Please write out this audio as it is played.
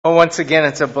Well, once again,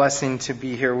 it's a blessing to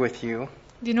be here with you.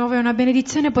 Di nuovo è una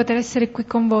benedizione poter essere qui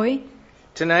con voi.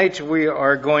 Tonight we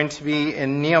are going to be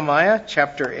in Nehemiah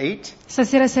chapter 8,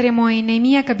 Stasera saremo in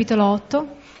Neemia capitolo 8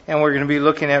 and we're going to be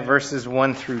looking at verses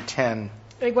 1 through 10.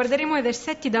 e guarderemo i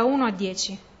versetti da 1 a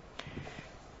 10.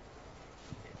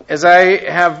 As I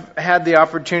have had the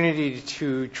opportunity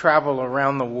to travel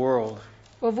around the world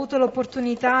Ho avuto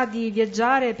l'opportunità di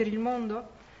viaggiare per il mondo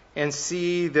and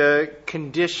see the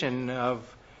condition of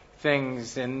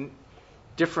things in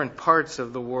different parts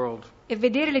of the world, e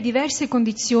vedere le diverse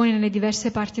condizioni nelle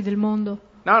diverse parti del mondo,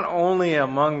 not only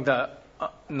among the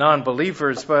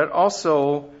non-believers, but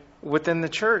also within the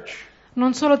church.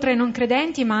 non solo tra i non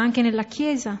credenti ma anche nella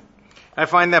Chiesa. I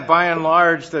find that by and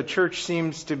large the church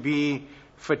seems to be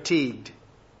fatigued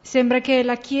Sembra che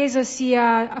la Chiesa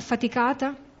sia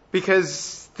affaticata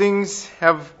because things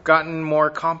have gotten more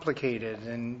complicated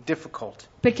and difficult.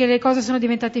 perché le cose sono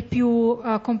diventate più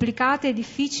complicate e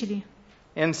difficili.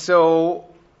 And so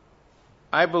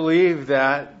I believe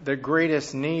that the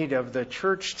greatest need of the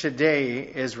church today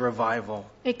is revival.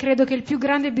 E credo che il più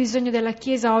grande bisogno della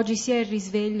Chiesa oggi sia il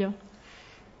risveglio.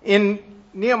 In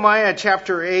Nehemiah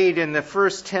chapter 8, in the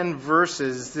first 10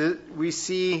 verses, we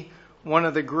see one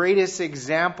of the greatest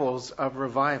examples of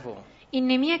revival. In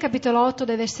Neemia capitolo 8,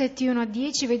 dai versetti 1 a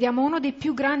 10, vediamo uno dei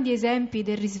più grandi esempi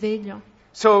del risveglio.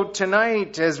 So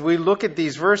tonight, as we look at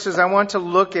these verses, I want to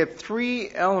look at three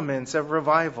elements of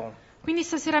revival. Quindi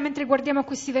stasera, mentre guardiamo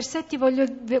questi versetti, voglio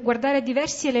guardare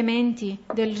diversi elementi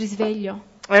del risveglio.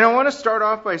 And I want to start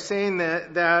off by saying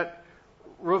that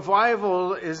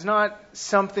revival is not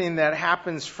something that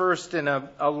happens first in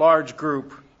a large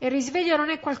group. Il risveglio non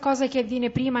è qualcosa che avviene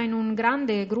prima in un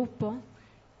grande gruppo,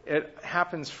 It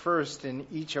happens first in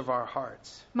each of our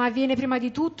hearts. ma avviene prima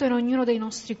di tutto in ognuno dei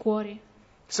nostri cuori.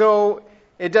 So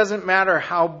it doesn't matter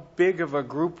how big of a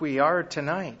group we are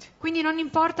tonight. Quindi non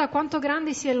importa quanto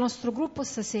grande sia il nostro gruppo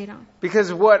stasera,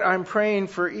 Because what I'm praying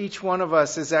for each one of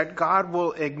us is that God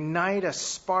will ignite a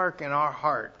spark in our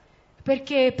heart.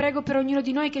 perché prego per ognuno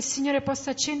di noi che il Signore possa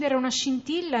accendere una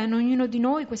scintilla in ognuno di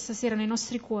noi questa sera nei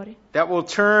nostri cuori, That will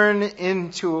turn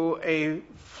into a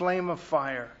flame of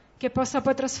fire che possa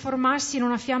poi trasformarsi in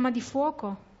una fiamma di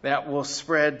fuoco that will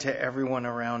spread to everyone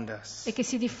around us. e che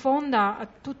si diffonda a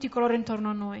tutti coloro intorno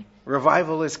a noi.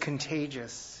 Revival is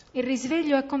contagious. Il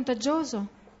risveglio è contagioso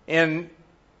And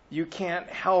you can't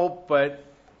help but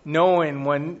knowing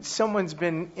when someone's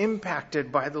been impacted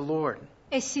by the Lord.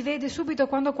 e si vede subito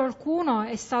quando qualcuno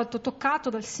è stato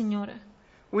toccato dal Signore.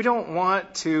 We don't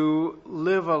want to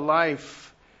live a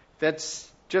life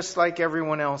that's just like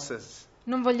everyone else's.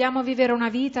 Non vogliamo vivere una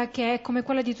vita che è come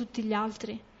quella di tutti gli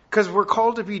altri, Because we're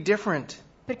called to be different.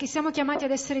 perché siamo chiamati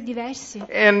ad essere diversi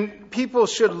And people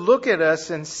should look at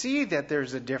us and see that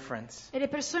there's a difference. e le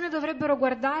persone dovrebbero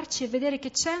guardarci e vedere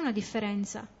che c'è una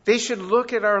differenza. They should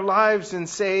look at our lives and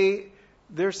say,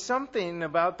 there's something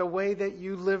about the way that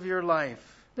you live your life.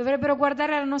 Dovrebbero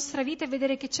guardare la nostra vita e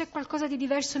vedere che c'è qualcosa di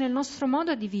diverso nel nostro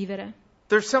modo di vivere.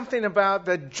 There's something about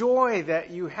the joy that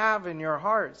you have in your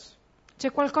hearts.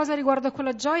 C'è qualcosa riguardo a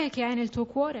quella gioia che hai nel tuo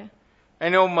cuore. I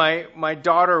know my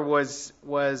daughter was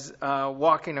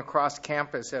walking across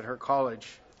campus at her college.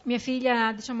 Mia figlia,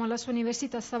 alla sua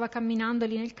università stava camminando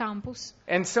lì nel campus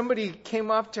And somebody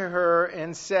came up to her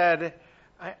and said,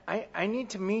 I need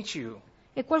to meet you.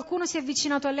 e qualcuno si è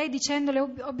avvicinato a lei dicendole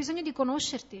ho bisogno di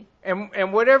conoscerti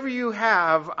And whatever you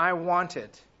have, I want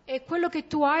it. e quello che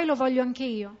tu hai lo voglio anche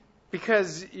io,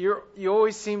 Because you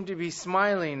always seem to be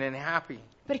smiling and happy.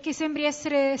 perché sembri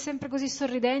essere sempre così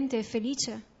sorridente e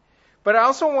felice. But I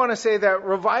also want to say that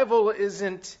revival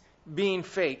isn't being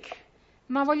fake.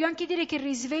 Ma voglio anche dire che il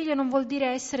risveglio non vuol dire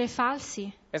essere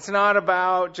falsi. It's not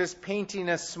about just painting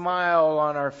a smile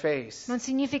on our face. Non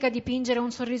significa dipingere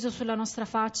un sorriso sulla nostra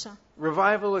faccia.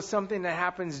 Revival is something that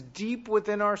happens deep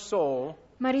within our soul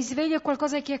Ma il risveglio è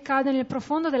qualcosa che accade nel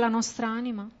profondo della nostra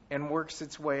anima and works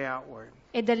its way outward.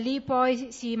 e da lì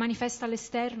poi si manifesta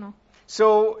all'esterno.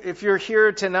 So if you're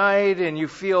here tonight and you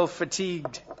feel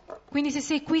fatigued, Quindi se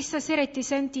sei qui stasera e ti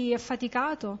senti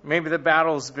affaticato, maybe the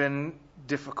battle's been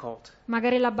difficult,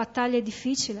 magari la battaglia è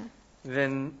difficile,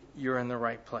 then you're in the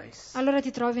right place. allora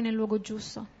ti trovi nel luogo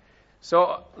giusto.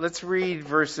 So let's read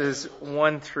verses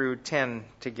 1 through 10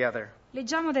 together.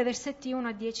 Leggiamo dai versetti 1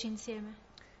 a 10 insieme.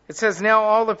 It says, Now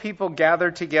all the people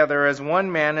gathered together as one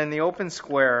man in the open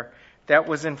square that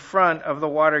was in front of the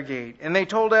water gate. And they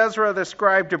told Ezra the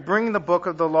scribe to bring the book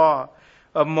of the law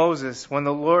of Moses,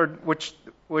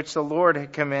 which the Lord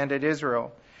had commanded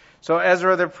Israel. So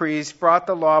Ezra the priest brought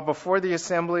the law before the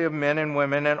assembly of men and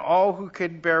women and all who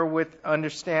could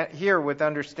hear with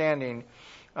understanding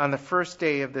on the first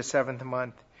day of the 7th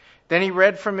month. Then he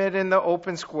read from it in the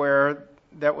open square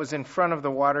that was in front of the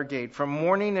water gate, from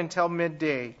morning until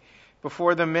midday,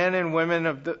 before the men and women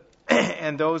of the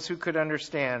and those who could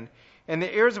understand. And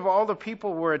the ears of all the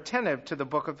people were attentive to the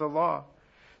book of the law.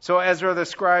 So Ezra the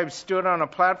scribe stood on a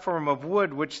platform of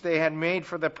wood which they had made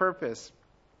for the purpose.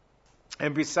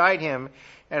 And beside him,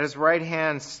 at his right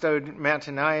hand, stood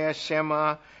Mattaniah,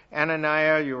 Shema,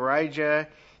 Ananiah, Urijah,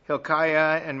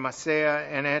 Hilkiah, and Maaseiah,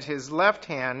 and at his left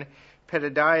hand,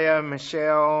 Pedadiah,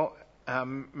 Mishael,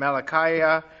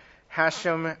 Malachiah,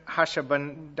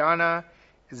 Hashabandana,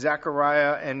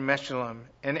 Zechariah, and Meshullam.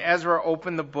 And Ezra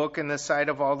opened the book in the sight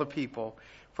of all the people,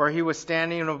 for he was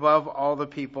standing above all the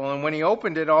people. And when he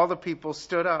opened it, all the people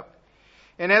stood up.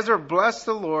 And Ezra blessed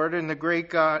the Lord and the great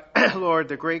God, Lord,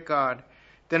 the great God.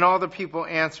 Then all the people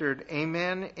answered,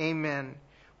 Amen, Amen,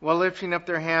 while lifting up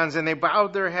their hands. And they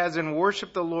bowed their heads and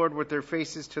worshipped the Lord with their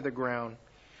faces to the ground.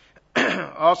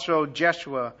 Also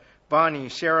Jeshua, Bani,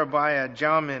 Sherebiah,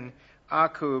 Jamin,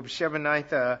 Akub,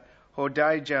 Shebaniah,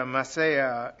 Hodijah,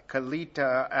 Maaseiah,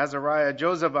 Kelita, Azariah,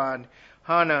 Jozabad,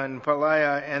 Hanan,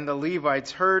 Pelaiah, and the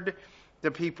Levites helped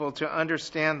the people to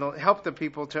understand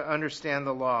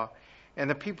the law. And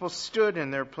the people stood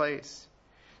in their place.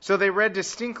 So they read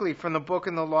distinctly from the book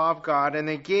and the law of God, and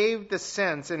they gave the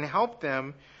sense and helped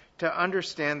them to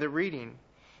understand the reading.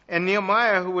 And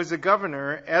Nehemiah, who was the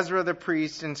governor, Ezra the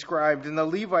priest and scribe, and the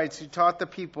Levites who taught the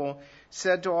people,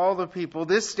 said to all the people,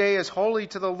 This day is holy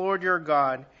to the Lord your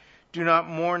God. Do not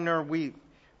mourn nor weep.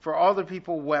 For all the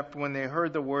people wept when they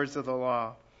heard the words of the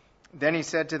law. Then he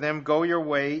said to them, Go your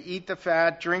way, eat the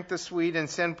fat, drink the sweet, and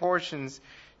send portions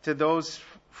to those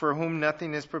for whom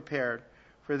nothing is prepared.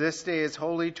 For this day is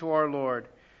holy to our Lord.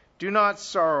 Do not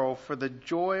sorrow, for the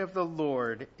joy of the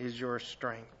Lord is your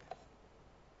strength.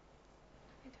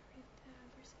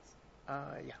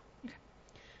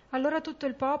 Allora tutto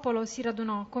il popolo si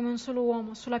radunò come un solo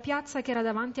uomo sulla piazza che era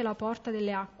davanti alla porta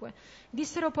delle acque.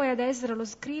 Dissero poi ad Ezra lo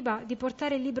scriba di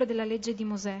portare il libro della legge di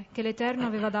Mosè, che l'Eterno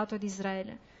aveva dato ad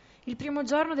Israele. Il primo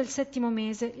giorno del 7°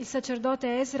 mese, il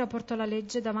sacerdote Ezra portò la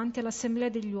legge davanti all'assemblea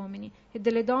degli uomini e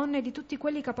delle donne e di tutti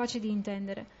quelli capaci di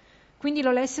intendere. Quindi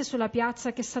lo lesse sulla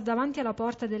piazza che sta davanti alla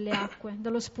porta delle acque,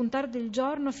 dallo spuntar del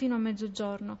giorno fino a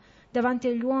mezzogiorno, davanti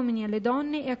agli uomini, alle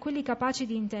donne e a quelli capaci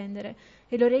di intendere,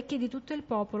 e le orecchie di tutto il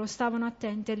popolo stavano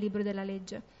attente al libro della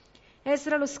legge.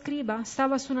 Ezra lo scriba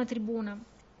stava su una tribuna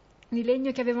di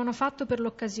legno che avevano fatto per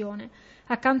l'occasione.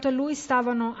 Accanto a lui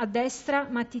stavano a destra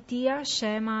Mattitia,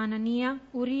 Shema, Anania,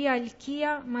 Uria,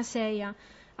 Ilchia, Maaseiah,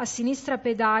 a sinistra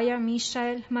Pedaia,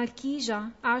 Mishael, Malchija,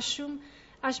 Ashum,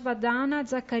 Ashbadana,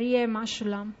 Zaccaria e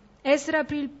Meshullam. Ezra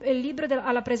aprì il libro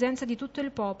alla presenza di tutto il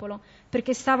popolo,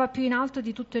 perché stava più in alto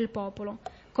di tutto il popolo.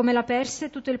 Come l'aperse,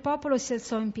 tutto il popolo si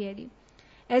alzò in piedi.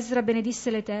 Ezra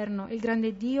benedisse l'Eterno, il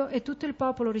grande Dio, e tutto il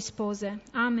popolo rispose,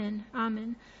 Amen,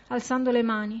 Amen, alzando le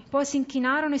mani. Poi si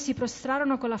inchinarono e si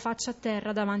prostrarono con la faccia a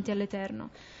terra davanti all'Eterno.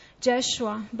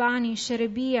 Jeshua, Bani,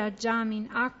 Sherebia, Jamin,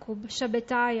 Akub,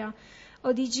 Shabbetaiah,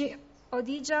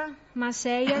 Odijah,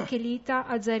 Maaseiah, Kelita,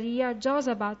 Azaria,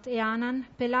 Josabat e Anan,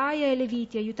 Pelaia e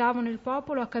Leviti aiutavano il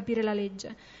popolo a capire la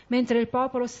legge, mentre il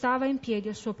popolo stava in piedi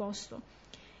al suo posto.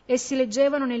 Essi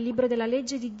leggevano nel libro della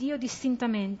legge di Dio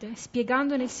distintamente,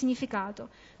 spiegandone il significato,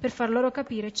 per far loro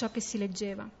capire ciò che si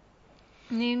leggeva.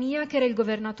 Neemia, che era il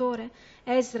governatore,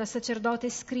 Ezra, sacerdote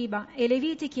e scriba, e i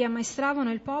Leviti che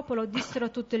ammaestravano il popolo, dissero a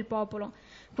tutto il popolo,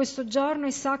 questo giorno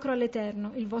è sacro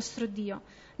all'Eterno, il vostro Dio.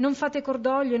 Non fate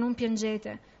cordoglio e non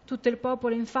piangete. Tutto il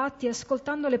popolo, infatti,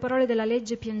 ascoltando le parole della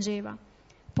legge, piangeva.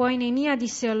 Poi Neemia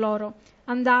disse a loro,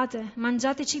 andate,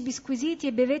 mangiate cibi squisiti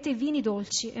e bevete vini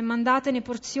dolci, e mandatene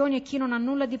porzioni a chi non ha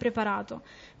nulla di preparato,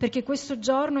 perché questo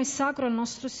giorno è sacro al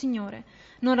nostro Signore.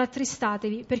 Non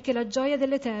rattristatevi, perché la gioia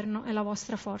dell'Eterno è la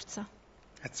vostra forza.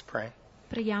 Let's pray.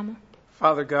 Preghiamo.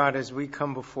 Father God, as we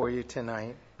come before you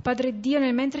tonight, Padre Dio,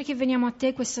 nel mentre che veniamo a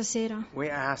te questa sera,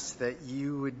 we ask that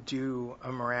you would do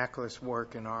a miraculous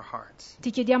work in our hearts.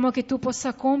 ti chiediamo che tu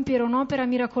possa compiere un'opera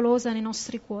miracolosa nei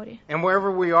nostri cuori. And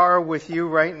wherever we are with you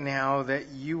right now, that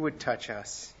you would touch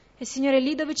us. E Signore,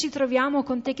 lì dove ci troviamo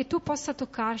con te, che tu possa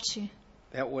toccarci,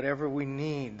 That whatever we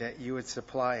need, that you would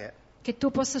supply it. che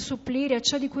tu possa supplire a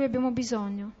ciò di cui abbiamo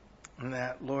bisogno, And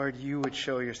that, Lord, you would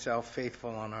show yourself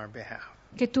faithful on our behalf.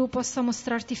 che tu possa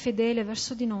mostrarti fedele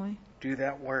verso di noi. Do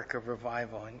that work of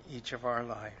revival in each of our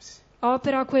lives.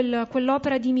 Opera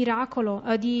quell'opera di miracolo,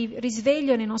 di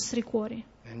risveglio nei nostri cuori.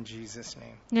 In Jesus'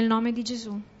 name. Nel nome di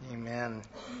Gesù. Amen.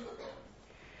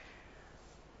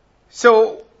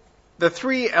 So, the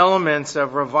three elements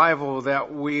of revival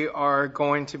that we are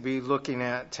going to be looking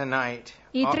at tonight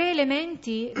I 3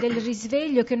 elementi del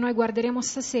risveglio che noi guarderemo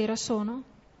stasera sono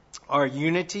are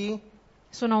unity,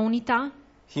 Sono unità,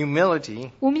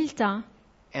 humility, umiltà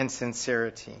and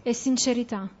sincerity. e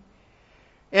sincerità.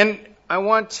 And I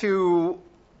want to,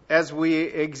 as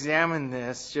we examine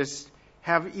this, just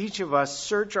have each of us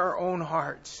search our own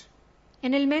hearts. E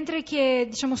nel mentre che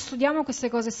studiamo queste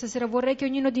cose stasera, vorrei che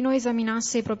ognuno di noi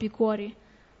esaminasse i propri cuori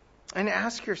And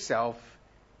ask yourself,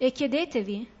 e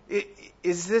chiedetevi: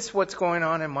 is this what's going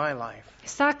on in my life?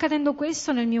 sta accadendo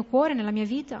questo nel mio cuore, nella mia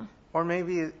vita? Or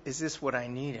maybe is this what I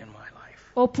need in my life?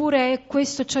 Oppure è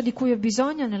questo ciò di cui ho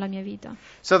bisogno nella mia vita?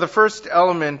 So the first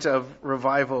element of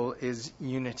revival is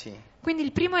unity. Quindi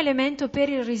il primo elemento per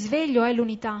il risveglio è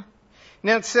l'unità.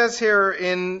 Now it says here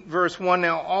in verse 1,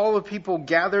 now all the people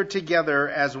gathered together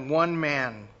as one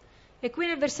man. E qui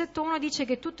nel versetto 1 dice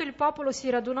che tutto il popolo si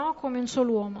radunò come un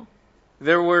solo uomo.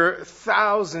 There were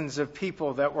thousands of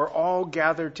people that were all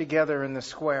gathered together in the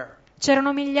square.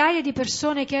 C'erano migliaia di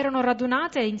persone che erano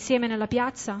radunate insieme nella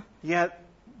piazza. Yet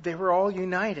they were all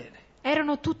united.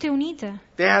 Erano tutte unite.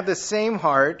 They had the same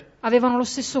heart, Avevano lo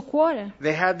stesso cuore,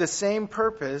 they had the same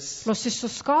purpose, lo stesso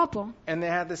scopo and they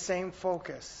had the same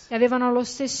focus. e avevano lo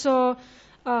stesso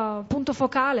punto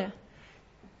focale.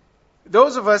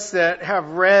 Those of us that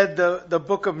have read the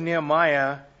book of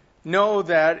Nehemiah know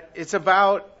that it's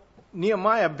about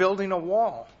Nehemiah building a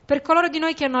wall. Per coloro di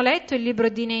noi che hanno letto il libro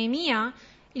di Neemia,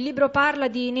 il libro parla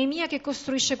di Neemia che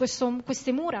costruisce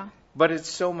queste mura. But it's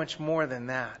so much more than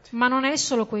that. Ma non è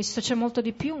solo questo, c'è molto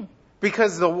di più.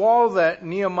 Because the wall that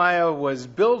Nehemiah was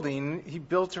building, he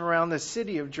built around the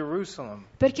city of Jerusalem.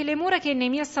 Perché le mura che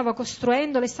Neemia stava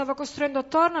costruendo, le stava costruendo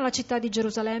attorno alla città di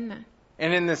Gerusalemme.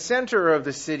 And in the center of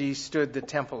the city stood the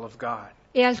temple of God.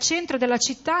 E al centro della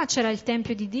città c'era il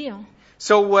Tempio di Dio.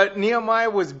 So what Nehemiah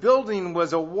was building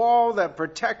was a wall that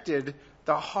protected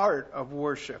the heart of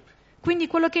worship. Quindi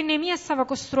quello che Neemia stava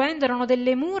costruendo erano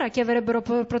delle mura che avrebbero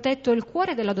protetto il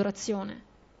cuore dell'adorazione.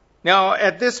 Now,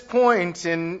 at this point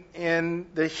in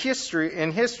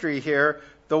history here,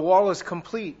 the wall is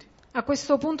complete. A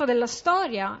questo punto della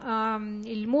storia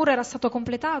il muro era stato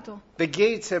completato, The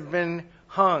gates have been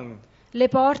hung, le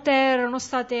porte erano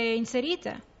state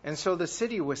inserite, and so the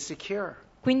city was secure.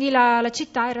 quindi la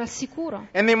città era al sicuro.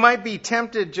 And they might be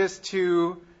tempted just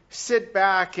to sit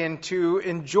back and to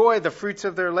enjoy the fruits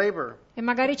of their labor. E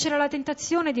magari c'era la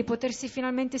tentazione di potersi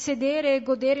finalmente sedere e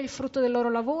godere il frutto del loro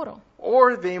lavoro.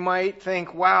 Or they might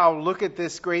think, wow, look at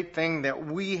this great thing that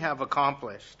we have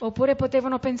accomplished. Oppure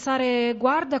potevano pensare: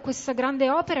 guarda questa grande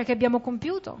opera che abbiamo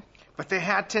compiuto. But they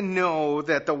had to know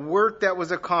that the work that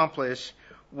was accomplished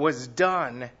was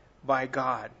done by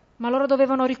God. Ma loro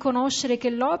dovevano riconoscere che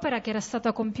l'opera che era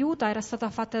stata compiuta era stata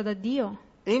fatta da Dio.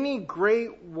 Any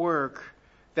great work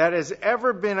that has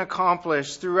ever been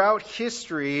accomplished throughout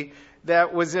history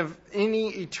that was of any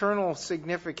eternal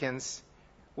significance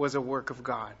was a work of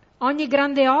God. Ogni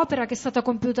grande opera che è stata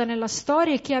compiuta nella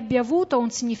storia e che abbia avuto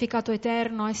un significato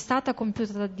eterno è stata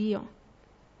compiuta da Dio.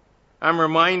 I'm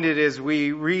reminded as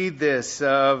we read this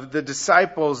of the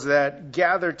disciples that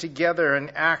gathered together in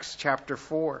Acts chapter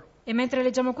 4. E mentre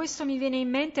leggiamo questo mi viene in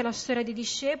mente la storia dei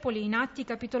discepoli in Atti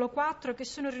capitolo 4 che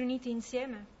sono riuniti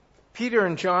insieme. Peter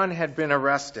and John had been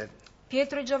arrested.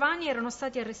 Pietro e Giovanni erano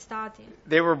stati arrestati,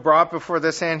 They were brought before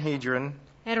the Sanhedrin,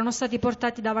 erano stati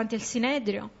portati davanti al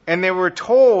Sinedrio and they were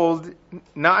told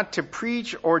not to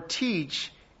preach or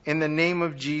teach in the name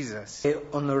of Jesus. E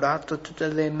onorato tutte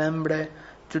le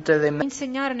a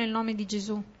insegnare nel nome di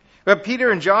Gesù. But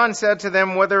Peter and John said to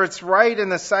them, whether it's right in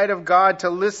the sight of God to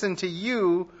listen to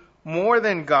you more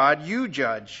than God, you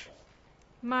judge.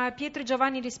 Ma Pietro e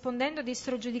Giovanni rispondendo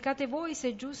dissero: giudicate voi se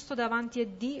è giusto davanti a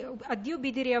Dio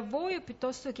obbedire a voi o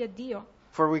piuttosto che a Dio.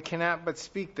 For we cannot but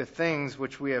speak the things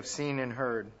which we have seen and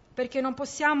heard. Perché non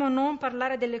possiamo non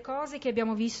parlare delle cose che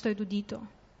abbiamo visto ed udito.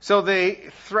 So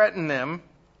they threatened them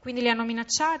Quindi li hanno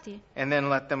minacciati and then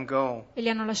let them go. e li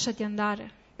hanno lasciati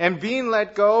andare. And being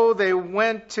let go, they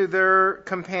went to their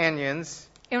companions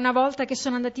E una volta che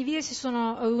sono andati via si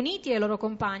sono uniti ai loro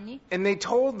compagni and they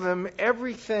told them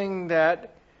everything that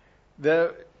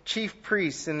the chief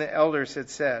priests and the elders had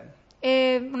said.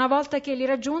 e una volta che li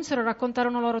raggiunsero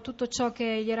raccontarono loro tutto ciò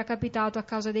che gli era capitato a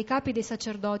causa dei capi dei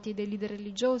sacerdoti e dei leader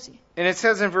religiosi. And it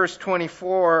says in verse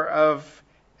 24 of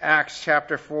Acts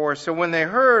chapter 4, so when they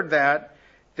heard that,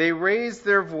 they raised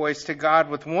their voice to God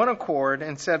with one accord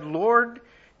and said, Lord,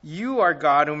 you are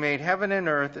God who made heaven and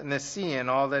earth and the sea and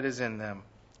all that is in them.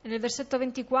 E nel versetto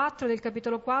 24 del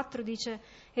capitolo 4 dice: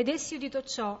 ed essi udito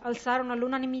ciò alzarono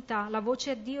all'unanimità la voce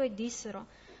a Dio e dissero: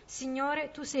 Signore,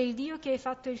 tu sei il Dio che hai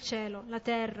fatto il cielo, la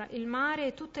terra, il mare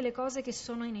e tutte le cose che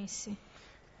sono in essi.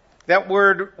 That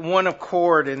word one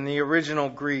accord in the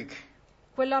original Greek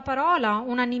Quella parola,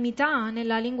 unanimità,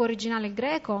 nella lingua originale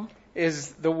greco,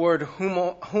 is the word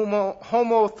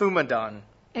homothumadon.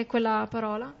 è quella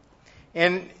parola,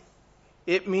 And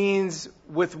it means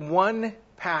with one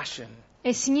passion.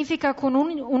 e significa con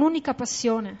un'unica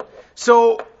passione.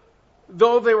 So,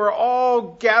 though they were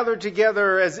all gathered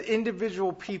together as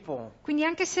individual people, Quindi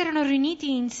anche se erano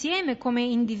riuniti insieme come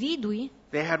individui,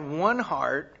 they had one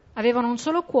heart, avevano un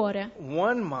solo cuore,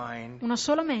 one mind, una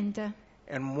sola mente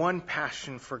and one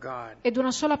passion for God. ed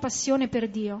una sola passione per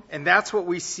Dio. And that's what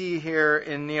we see here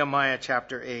in Nehemiah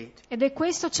chapter 8. Ed è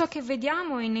questo ciò che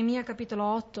vediamo in Neemia capitolo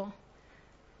 8.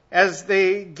 As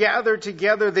they gathered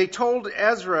together, they told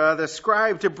Ezra, the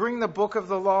scribe, to bring the book of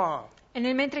the law.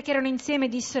 E mentre che erano insieme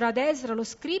dissero ad Esra, lo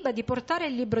scriba, di portare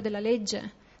il libro della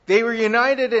legge. They were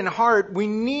united in heart. We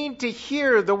need to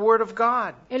hear the word of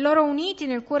God. E loro uniti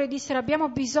nel cuore dissero: abbiamo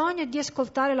bisogno di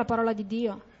ascoltare la parola di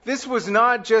Dio. This was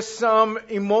not just some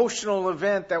emotional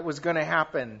event that was going to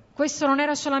happen. Questo non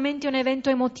era solamente un evento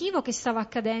emotivo che stava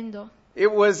accadendo, It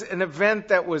was an event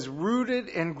that was rooted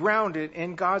and grounded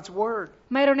in God's word.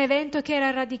 ma era un evento che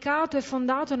era radicato e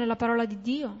fondato nella parola di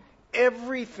Dio.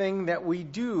 Everything that we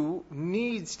do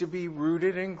needs to be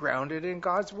rooted and grounded in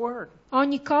God's word.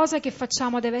 Ogni cosa che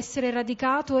facciamo deve essere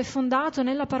radicato e fondato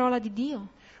nella parola di Dio.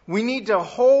 We need to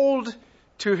hold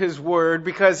to his word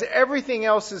because everything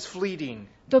else is fleeting.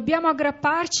 Dobbiamo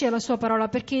aggrapparci alla sua parola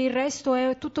perché il resto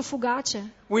è tutto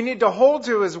fugace. We need to hold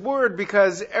to his word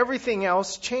because everything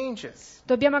else changes.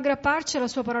 Dobbiamo aggrapparci alla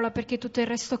sua parola perché tutto il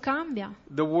resto cambia.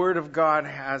 The word of God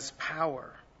has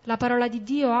power. La parola di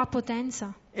Dio ha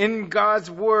potenza. In God's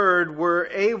word, we're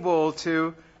able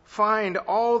to find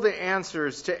all the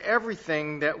answers to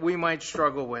everything that we might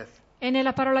struggle with. E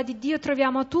nella parola di Dio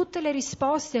troviamo tutte le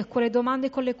risposte a quelle domande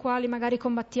con le quali magari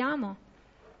combattiamo.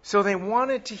 So they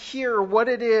wanted to hear what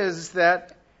it is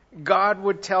that God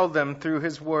would tell them through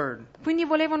his word. Quindi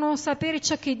volevano sapere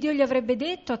ciò che Dio gli avrebbe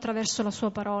detto attraverso la sua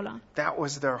parola. That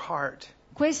was their heart.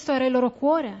 Questo era il loro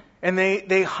cuore. And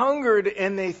they hungered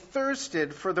and they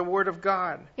thirsted for the word of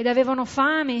God. Ed avevano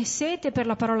fame e sete per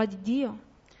la parola di Dio.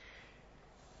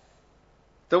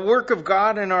 The work of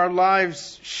God in our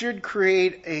lives should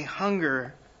create a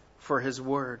hunger for his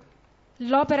word.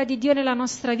 L'opera di Dio nella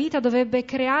nostra vita dovrebbe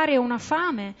creare una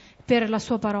fame per la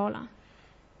sua parola.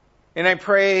 And I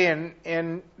pray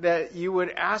and that you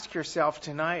would ask yourself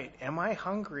tonight, am I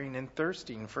hungering and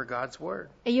thirsting for God's word?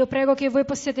 E io prego che voi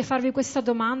possiate farvi questa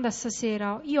domanda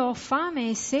stasera. Io ho fame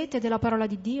e sete della parola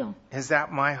di Dio. Is that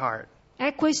my heart?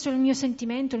 È questo il mio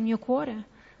sentimento, il mio cuore?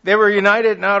 They were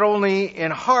united not only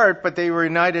in heart, but they were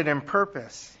united in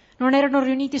purpose. Non erano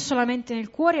riuniti solamente nel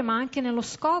cuore, ma anche nello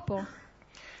scopo.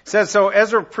 It says, so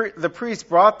Ezra the priest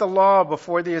brought the law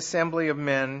before the assembly of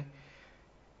men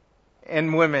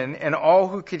and women and all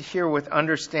who could hear with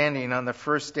understanding on the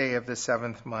first day of the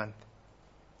 7th month.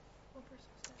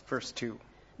 Verse 2.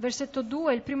 Versetto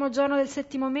 2. Il primo giorno del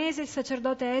 7° mese il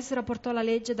sacerdote Esra portò la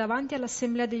legge davanti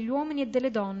all'assemblea degli uomini e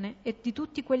delle donne e di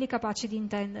tutti quelli capaci di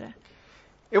intendere.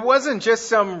 It wasn't just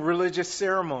some religious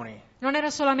ceremony. Non era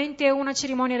solamente una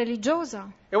cerimonia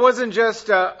religiosa. It wasn't just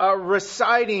a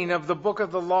reciting of the book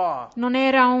of the law. Non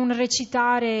era un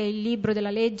recitare il libro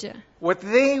della legge. What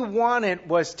they wanted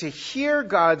was to hear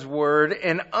God's word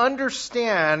and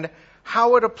understand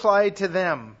how it applied to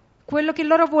them. Quello che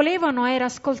loro volevano era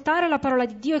ascoltare la parola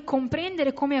di Dio e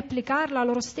comprendere come applicarla a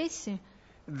loro stessi.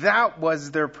 That was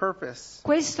their purpose.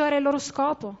 Questo era il loro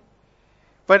scopo.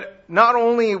 But not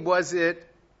only was it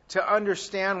to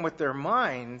understand with their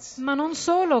minds, Ma non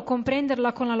solo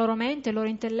comprenderla con la loro mente, il loro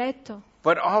intelletto,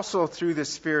 but also through the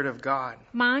Spirit of God.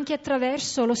 ma anche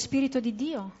attraverso lo Spirito di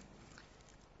Dio.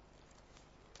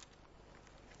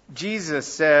 Jesus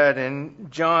said in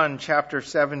John chapter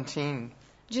 17,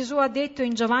 Gesù ha detto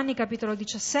in Giovanni capitolo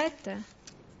 17,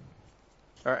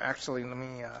 or actually let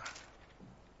me,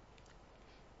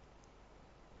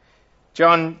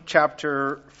 John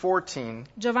chapter 14,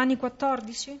 Giovanni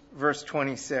 14, verse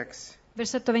 26.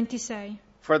 versetto 26.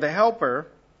 For the Helper,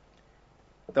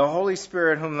 the Holy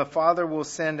Spirit whom the Father will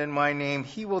send in my name,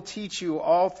 he will teach you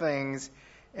all things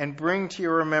and bring to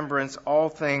your remembrance all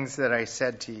things that I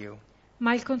said to you.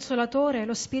 Ma il Consolatore,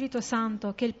 lo Spirito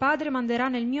Santo, che il Padre manderà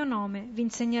nel mio nome, vi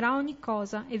insegnerà ogni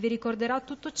cosa e vi ricorderà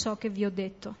tutto ciò che vi ho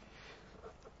detto.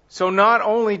 So not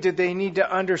only did they need to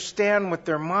understand with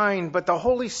their mind, but the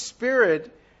Holy Spirit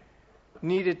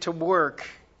needed to work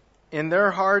in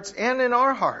their hearts and in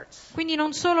our hearts. Quindi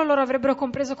non solo loro avrebbero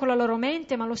compreso con la loro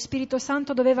mente, ma lo Spirito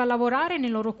Santo doveva lavorare nei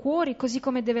loro cuori, così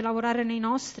come deve lavorare nei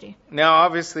nostri. Now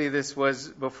obviously this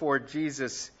was before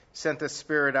Jesus sent the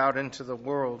Spirit out into the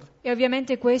world. E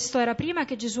ovviamente questo era prima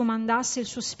che Gesù mandasse il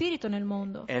suo Spirito nel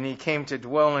mondo, And he came to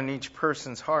dwell in each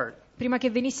person's heart. prima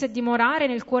che venisse a dimorare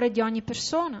nel cuore di ogni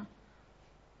persona.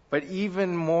 But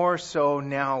even more so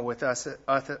now with us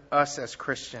as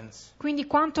Christians. Quindi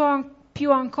quanto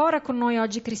più ancora con noi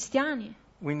oggi cristiani.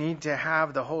 We need to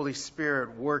have the Holy Spirit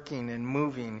working and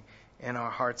moving in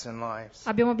our hearts and lives.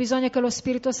 Abbiamo bisogno che lo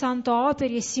Spirito Santo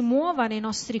operi e si muova nei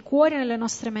nostri cuori e nelle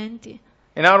nostre menti.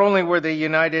 And not only were they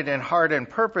united in heart and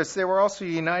purpose, they were also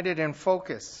united in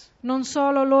focus. Non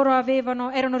solo loro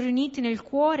erano riuniti nel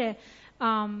cuore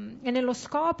e nello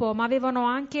scopo, ma avevano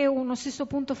anche uno stesso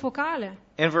punto focale.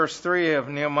 In verse 3 of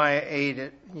Nehemiah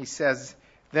 8,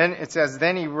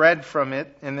 Then he read from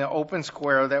it in the open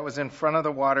square that was in front of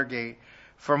the water gate,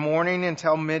 from morning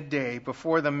until midday,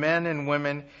 before the men and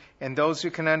women and those who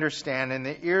can understand, and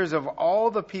the ears of all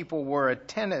the people were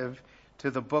attentive to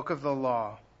the book of the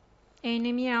law. E in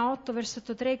Neemia 8,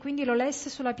 versetto 3, quindi lo lesse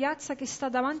sulla piazza che sta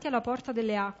davanti alla porta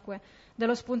delle acque,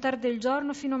 dallo spuntar del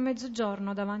giorno fino a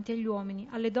mezzogiorno, davanti agli uomini,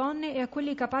 alle donne e a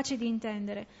quelli capaci di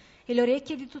intendere, e le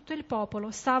orecchie di tutto il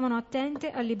popolo stavano attente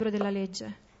al libro della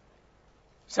legge.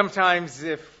 Sometimes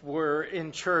if we're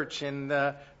in church and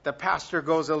the pastor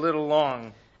goes a little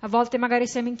long, A volte magari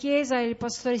siamo in chiesa e il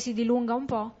pastore si dilunga un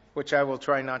po', which I will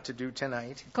try not to do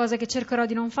tonight, cosa che cercherò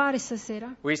di non fare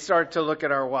stasera. we start to look at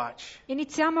our watch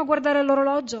Iniziamo a guardare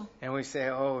l'orologio and we say,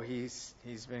 oh, he's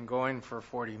been going for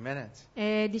 40 minutes.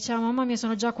 e diciamo, mamma mia,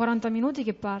 sono già 40 minuti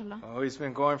che parla. Oh, he's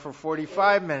been going for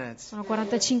 45 minutes. Sono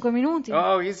 45 minuti.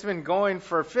 Oh, he's been going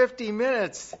for 50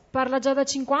 minutes. Parla già da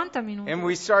 50 minuti. And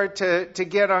we start to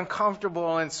get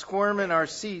uncomfortable and squirm in our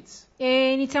seats.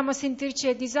 E iniziamo a sentirci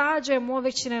a disagio e a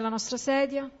muoverci nella nostra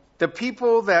sedia. The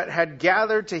people that had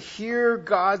gathered to hear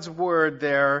God's word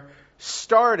there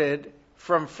started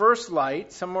from first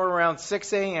light, somewhere around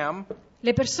 6 a.m.,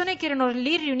 Le persone che erano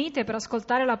lì riunite per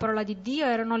ascoltare la parola di Dio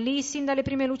erano lì sin dalle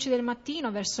prime luci del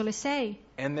mattino, verso le 6,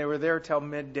 and they were there till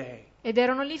midday ed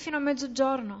erano lì fino a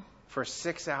mezzogiorno, for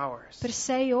 6 hours. per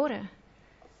 6 ore.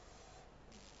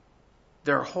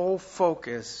 Their whole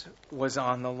focus was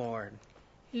on the Lord.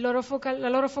 La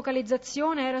loro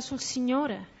focalizzazione era sul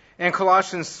Signore. In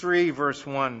Colossians 3, verse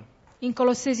 1, In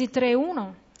Colossesi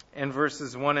 3:1 and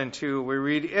verses 1 and 2, we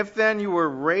read, If then you were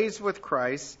raised with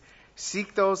Christ,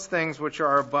 seek those things which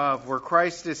are above, where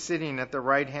Christ is sitting at the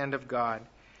right hand of God.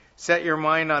 Set your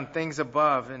mind on things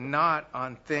above and not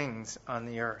on things on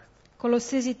the earth.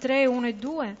 Colossesi 3:1 e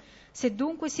 2. Se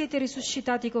dunque siete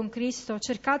risuscitati con Cristo,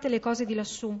 cercate le cose di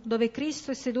lassù, dove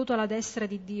Cristo è seduto alla destra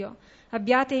di Dio.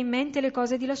 Abbiate in mente le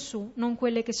cose di lassù, non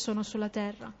quelle che sono sulla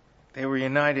terra. They were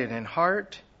united in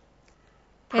heart,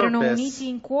 Erano purpose, uniti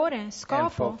in cuore, and scopo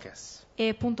focus.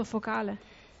 e punto focale.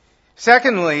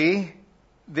 Secondly,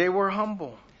 they were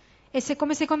humble. E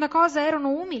come seconda cosa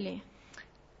erano umili.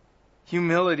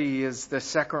 Humility is the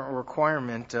second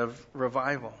requirement of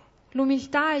revival.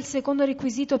 L'umiltà è il secondo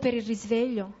requisito per il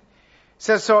risveglio. It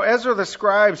says, So Ezra the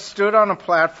scribe stood on a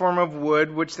platform of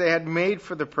wood which they had made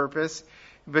for the purpose.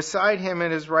 Beside him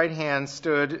at his right hand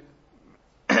stood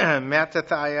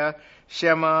Mattathiah,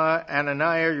 Shema,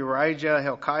 Ananiah, Urijah,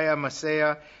 Hilkiah,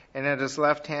 Maaseiah, and at his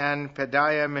left hand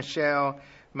Pedaiah, Mishael,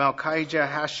 Malchijah,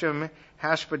 Hashem,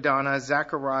 Hashbadana,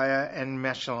 Zechariah, and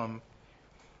Meshullam.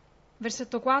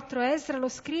 Versetto 4. Esra lo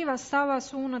scriva stava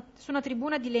su una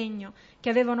tribuna di legno che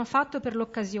avevano fatto per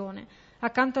l'occasione.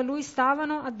 Accanto a lui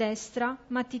stavano a destra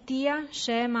Mattitia,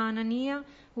 Shema, Anania,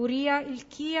 Uria,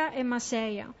 Ilchia e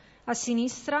Maaseiah. A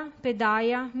sinistra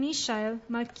Pedaia, Mishael,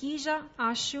 Malchijah,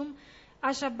 Hashum,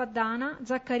 Ashabadana,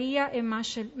 Zaccaria e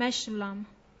Meshullam.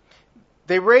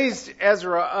 They raised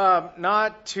Ezra up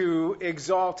not to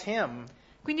exalt him,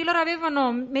 Quindi loro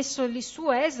avevano messo lì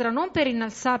su Esra non per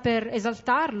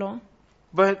esaltarlo,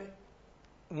 but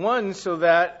one, so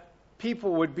that people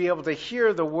would be able to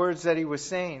hear the words that he was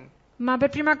saying. ma per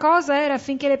prima cosa era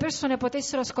affinché le persone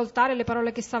potessero ascoltare le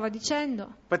parole che stava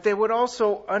dicendo, But they would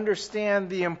also understand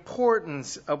the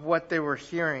importance of what they were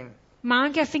hearing. ma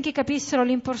anche affinché capissero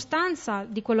l'importanza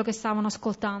di quello che stavano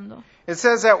ascoltando. It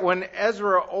says that when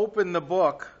Ezra opened the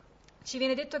book, Ci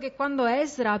viene detto che quando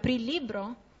Esra aprì il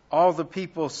libro, all the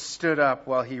people stood up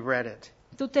while he read it.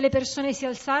 tutte le persone si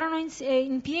alzarono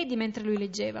in piedi mentre lui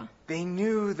leggeva. They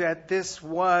knew that this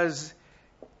was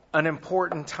an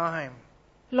important time.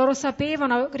 Loro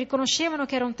sapevano, riconoscevano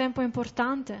che era un tempo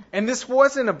importante And this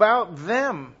wasn't about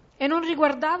them. e non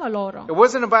riguardava loro, It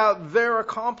wasn't about their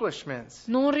accomplishments.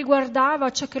 non riguardava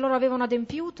ciò che loro avevano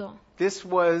adempiuto, This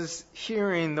was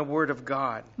hearing the word of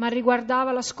God. ma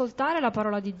riguardava l'ascoltare la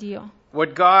parola di Dio, What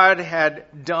God had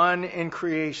done in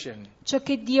creation. ciò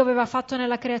che Dio aveva fatto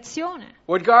nella creazione,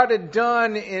 What God had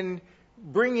done in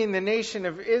bringing the nation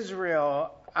of Israel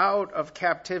out of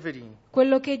captivity.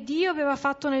 quello che Dio aveva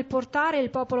fatto nel portare il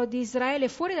popolo di Israele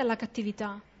fuori dalla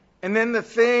cattività And then the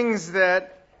things that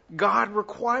God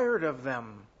required of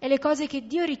them. e le cose che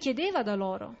Dio richiedeva da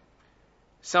loro,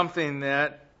 Something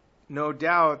that no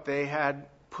doubt they had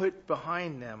put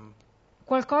behind them.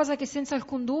 qualcosa che senza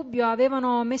alcun dubbio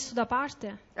avevano messo da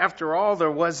parte. After all,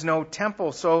 there was no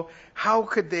temple, so how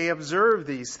could they observe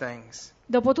these things?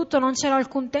 Dopotutto non c'era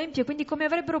alcun tempio, quindi come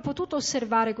avrebbero potuto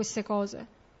osservare queste cose?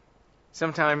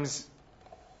 Sometimes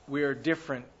we are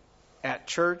different at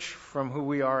church from who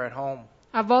we are at home.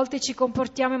 A volte ci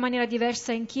comportiamo in maniera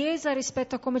diversa in chiesa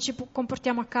rispetto a come ci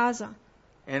comportiamo a casa.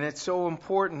 And it's so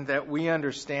important that we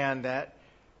understand that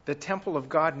the temple of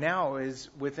God now is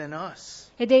within us.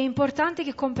 Ed è importante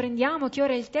che comprendiamo che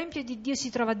ora il Tempio di Dio si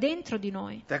trova dentro di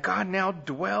noi, That God now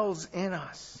dwells in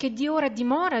us. che Dio ora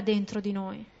dimora dentro di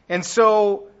noi. And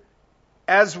so,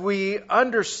 as we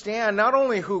understand not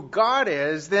only who God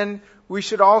is, then we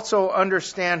should also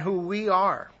understand who we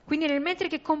are. Quindi nel mentre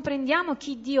che comprendiamo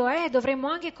chi Dio è, dovremmo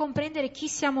anche comprendere chi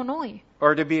siamo noi,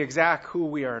 Or to be exact, who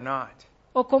we are not.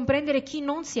 o comprendere chi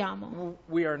non siamo.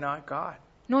 We are not God.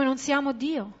 Noi non siamo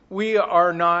Dio, We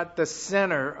are not the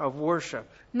center of worship.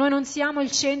 noi non siamo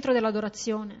il centro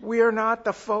dell'adorazione, We are not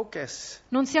the focus.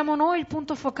 non siamo noi il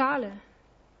punto focale,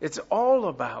 It's all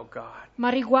about God. ma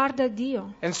riguarda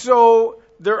Dio. And so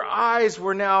their eyes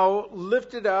were now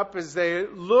lifted up as they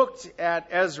looked at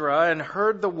Ezra and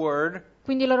heard the word.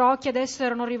 Quindi i loro occhi adesso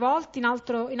erano rivolti in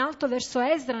alto verso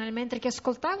Esdra nel mentre che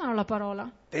ascoltavano la parola.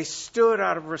 They stood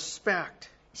out of respect.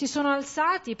 Si sono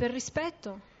alzati per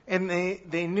rispetto And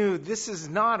they knew this is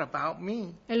not about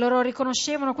me. e loro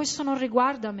riconoscevano questo non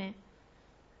riguarda me.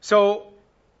 So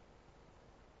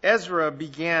Ezra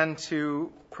began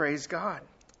to praise God.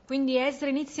 Quindi Esdra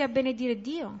inizia a benedire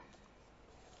Dio.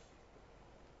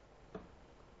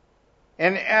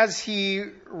 And as he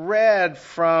read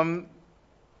from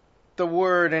the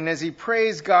word and as he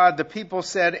praised God, the people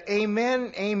said,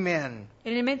 Amen, Amen. E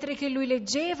nel mentre che lui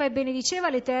leggeva e benediceva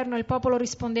l'Eterno, il popolo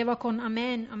rispondeva con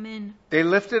Amen, Amen. They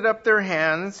lifted up their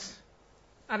hands,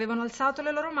 Avevano alzato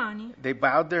le loro mani, they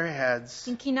bowed their heads,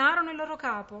 inchinarono il loro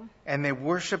capo and they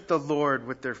worshiped the Lord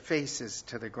with their faces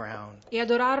to the ground. e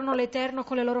adorarono l'Eterno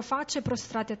con le loro facce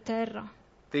prostrate a terra.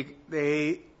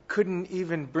 They couldn't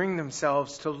even bring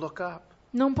themselves to look up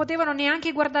Non potevano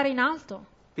neanche guardare in alto,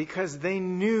 because they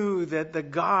knew that the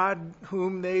God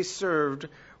whom they served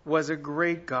was a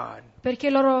great God, perché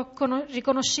loro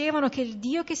riconoscevano che il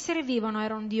Dio che servivano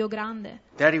era un Dio grande,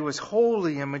 that he was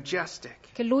holy and majestic.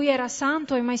 che lui era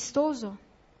santo e maestoso.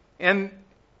 And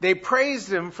they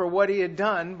praised him for what he had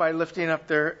done by lifting up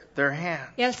their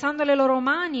hands. E alzando le loro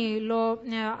mani lo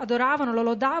adoravano, lo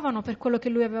lodavano per quello che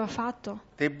lui aveva fatto.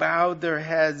 They bowed their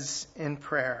heads in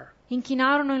prayer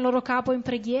Inchinarono il loro capo in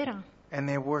preghiera and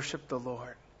they worshiped the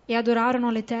Lord e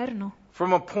adorarono l'Eterno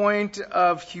from a point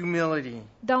of humility,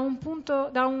 da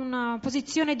una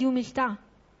posizione di umiltà,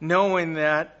 knowing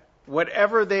that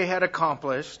whatever they had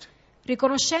accomplished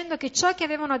riconoscendo che ciò che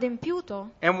avevano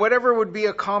adempiuto and whatever would be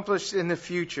accomplished in the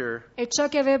future e ciò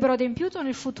che avrebbero adempiuto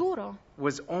nel futuro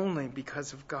was only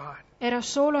because of God. era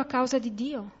solo a causa di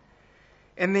Dio.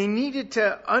 And they needed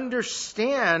to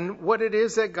understand what it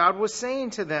is that God was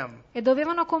saying to them. E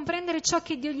dovevano comprendere ciò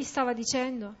che Dio gli stava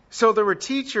dicendo. So there were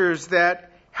teachers that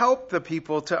helped the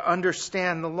people to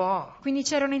understand the law. Quindi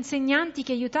c'erano insegnanti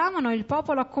che aiutavano il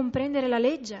popolo a comprendere la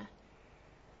legge.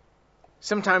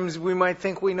 Sometimes we might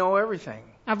think we know everything.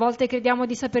 A volte crediamo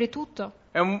di sapere tutto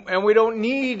And we don't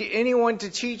need anyone to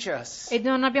teach us. e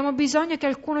non abbiamo bisogno che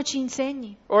qualcuno ci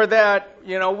insegni. Or that,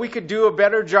 we could do a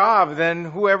better job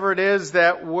than whoever it is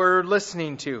that we're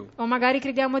listening to. O magari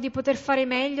crediamo di poter fare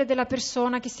meglio della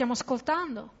persona che stiamo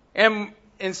ascoltando. And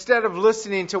instead of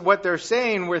listening to what they're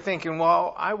saying, we're thinking,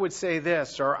 well, I would say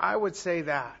this or I would say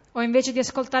that. O invece di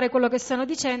ascoltare quello che stanno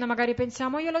dicendo, magari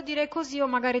pensiamo io lo direi così o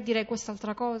magari direi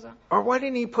quest'altra cosa. Or why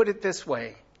didn't he put it this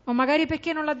way? O magari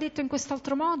perché non l'ha detto in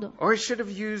quest'altro modo. Or he should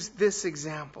have used this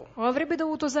example. O avrebbe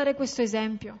dovuto usare questo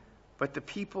esempio. But the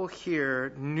people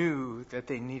here knew that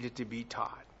they needed to be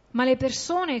taught. Ma le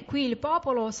persone qui, il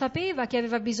popolo, sapeva che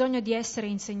aveva bisogno di essere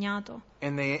insegnato,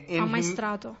 And they,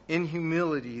 ammaestrato. in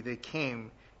humility, they came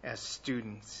as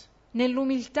students.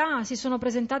 Nell'umiltà si sono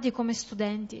presentati come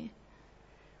studenti.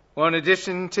 Well, in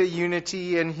addition to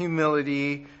unity and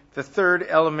humility, the third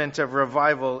element of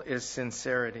revival is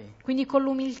sincerity. Quindi con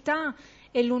l'umiltà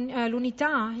e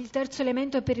l'unità, il terzo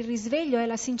elemento per il risveglio è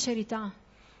la sincerità.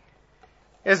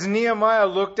 As Nehemiah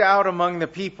looked out among the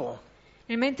people,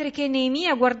 E mentre che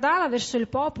Neemia guardava verso il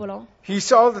popolo, he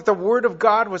saw that the word of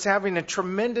God was having a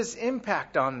tremendous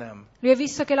impact on them. lui ha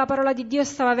visto che la parola di Dio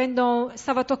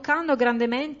stava toccando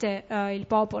grandemente il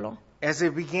popolo. As they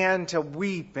began to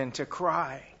weep and to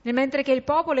cry. E mentre che il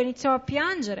popolo iniziò a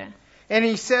piangere. And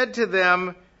he said to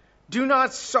them, do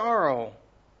not sorrow.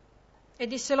 E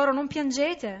disse loro: non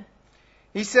piangete,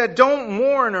 He said, don't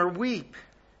mourn or weep.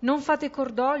 non fate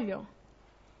cordoglio,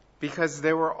 Because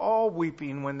they were all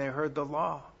weeping when they heard the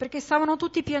law. perché stavano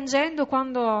tutti piangendo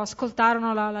quando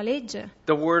ascoltarono la legge.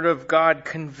 The word of God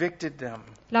convicted them.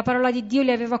 La parola di Dio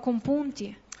li aveva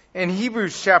compunti. In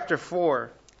Hebrews chapter 4,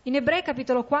 In Ebrei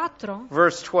capitolo 4,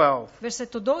 verse 12,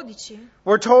 versetto 12,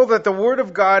 we're told that the word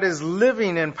of God is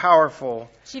living and powerful,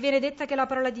 ci viene detta che la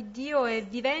parola di Dio è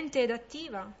vivente ed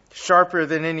attiva, sharper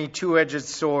than any two-edged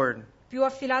sword, più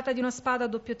affilata di una spada a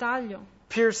doppio taglio,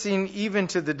 piercing even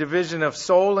to the division of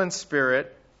soul and spirit,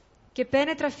 che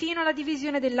penetra fino alla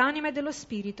divisione dell'anima e dello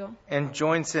spirito, and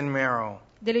joints and marrow,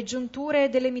 delle giunture e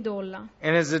delle midolla,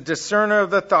 and is a discerner of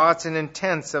the thoughts and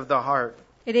intents of the heart.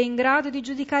 ed è in grado di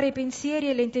giudicare i pensieri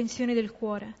e le intenzioni del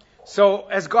cuore. So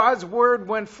as God's word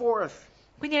went forth,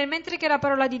 Quindi mentre che la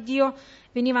parola di Dio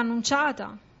veniva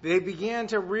annunciata, they began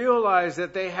to realize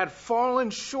that they had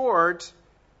fallen short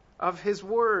of His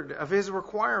word, of His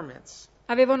requirements.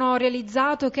 avevano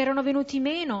realizzato che erano venuti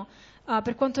meno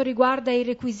per quanto riguarda i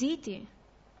requisiti.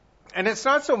 And it's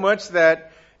not so much that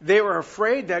they were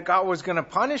afraid that God was going to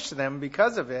punish them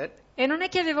because of it, E non è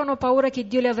che avevano paura che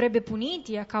Dio li avrebbe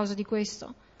puniti a causa di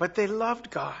questo. but they loved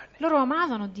God. Loro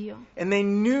amavano Dio And they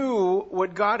knew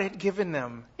what God had given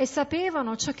them. e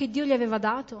sapevano ciò che Dio gli aveva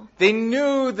dato. They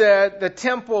knew that the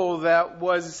temple that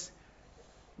was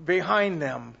behind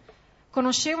them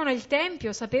Conoscevano il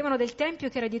Tempio, sapevano del Tempio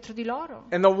che era dietro di loro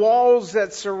and the walls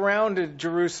that surrounded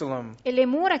Jerusalem e le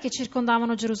mura che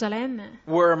circondavano Gerusalemme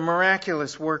were a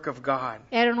miraculous work of God.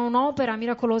 erano un'opera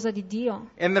miracolosa di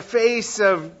Dio. In the face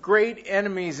of great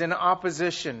enemies and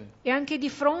opposition, E anche di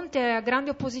fronte a grande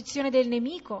opposizione del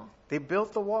nemico, they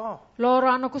built the wall, loro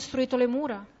hanno costruito le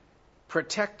mura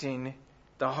protecting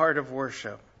the heart of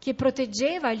worship. che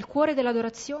proteggeva il cuore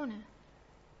dell'adorazione.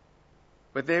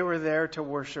 But they were there to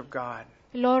worship God.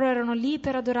 Loro erano lì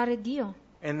per adorare Dio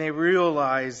And they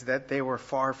realized that they were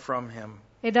far from Him.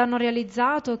 ed hanno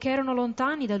realizzato che erano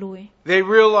lontani da Lui. They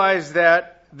realized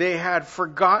that they had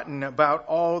forgotten about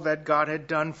all that God had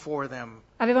done for them.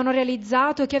 Avevano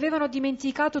realizzato che avevano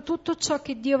dimenticato tutto ciò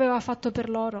che Dio aveva fatto per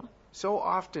loro. So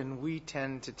often we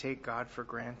tend to take God for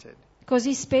granted.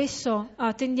 Così spesso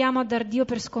tendiamo a dar Dio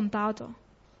per scontato.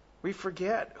 We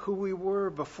forget who we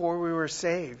were before we were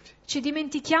saved. Ci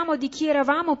dimentichiamo di chi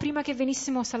eravamo prima che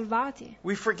venissimo salvati.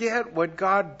 We forget what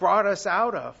God brought us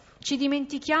out of. Ci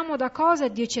dimentichiamo da cosa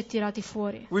Dio ci ha tirati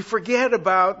fuori. We forget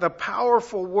about the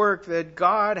powerful work that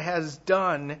God has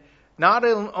done, not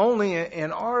only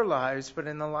in our lives, but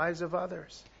in the lives of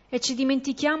others. E ci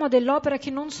dimentichiamo dell'opera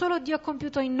che non solo Dio ha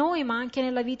compiuto in noi, ma anche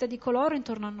nella vita di coloro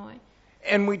intorno a noi.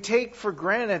 And we take for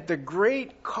granted the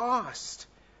great cost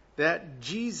that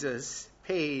Jesus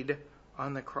paid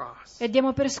on the cross. E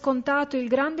diamo per scontato il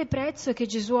grande prezzo che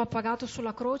Gesù ha pagato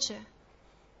sulla croce.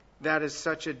 That is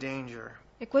such a danger.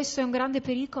 E questo è un grande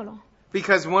pericolo.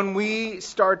 Because when we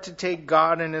start to take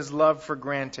God and His love for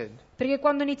granted, Perché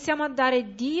quando iniziamo a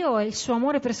dare Dio e il suo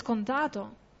amore per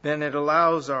scontato, then it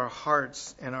allows our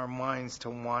hearts and our minds to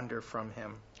wander from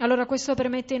Him. allora questo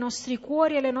permette ai nostri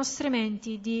cuori e alle nostre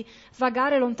menti di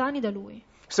vagare lontani da Lui.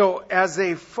 So as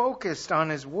they focused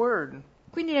on His Word,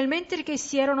 Quindi nel mentre che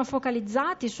si erano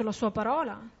focalizzati sulla sua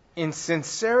parola, in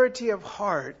sincerity of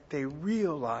heart, they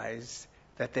realized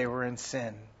that they were in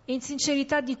sin. in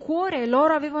sincerità di cuore,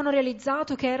 loro avevano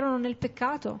realizzato che erano nel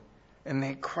peccato And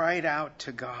they cried out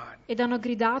to God. ed hanno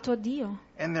gridato a Dio.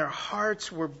 And their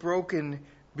hearts were broken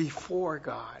before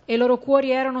God. E i loro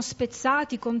cuori erano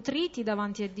spezzati, contriti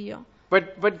davanti a Dio.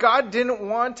 But God didn't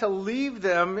want to leave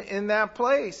them in that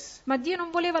place. Ma Dio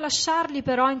non voleva lasciarli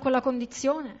però in quella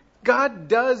condizione. God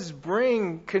does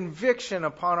bring conviction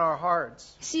upon our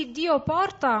hearts. Sì, Dio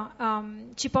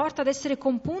ci porta ad essere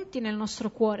compunti nel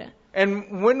nostro cuore. And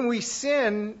when we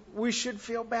sin, we should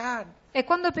feel bad. E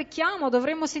quando pecchiamo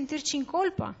dovremmo sentirci in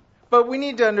colpa. But we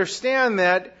need to understand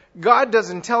that God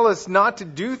doesn't tell us not to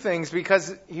do things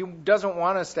because He doesn't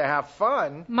want us to have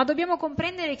fun. Ma dobbiamo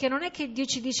comprendere che non è che Dio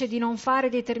ci dice di non fare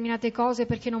determinate cose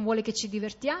perché non vuole che ci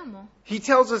divertiamo. He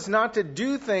tells us not to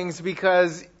do things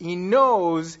because He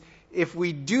knows if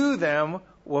we do them,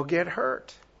 we'll get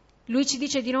hurt. Lui ci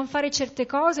dice di non fare certe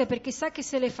cose perché sa che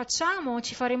se le facciamo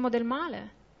ci faremmo del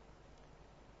male.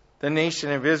 The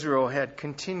nation of Israel had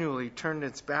continually turned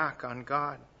its back on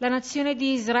God. La nazione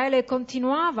di Israele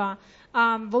continuava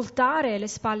a voltare le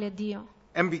spalle a Dio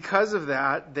And because of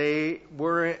that, they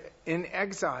were in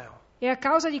exile. e a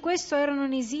causa di questo erano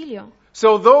in esilio.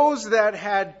 So those that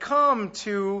had come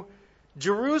to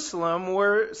Jerusalem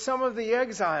were some of the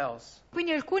exiles.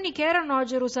 Quindi alcuni che erano a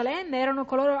Gerusalemme erano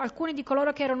alcuni di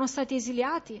coloro che erano stati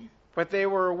esiliati, But they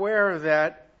were aware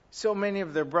that so many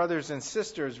of their brothers and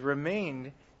sisters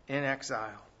remained in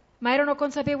exile. ma erano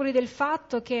consapevoli del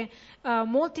fatto che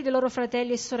molti dei loro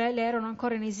fratelli e sorelle erano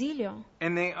ancora in esilio.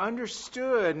 And they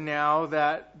understood now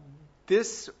that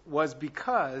this was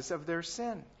because of their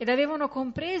sin. Ed avevano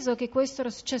compreso che questo era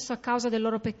successo a causa del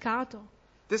loro peccato.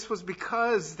 This was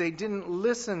because they didn't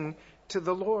listen to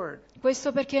the Lord.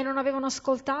 Questo perché non avevano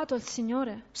ascoltato il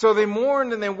Signore. So they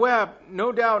mourned and they wept,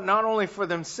 no doubt not only for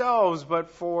themselves, but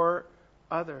for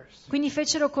others. Quindi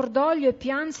fecero cordoglio e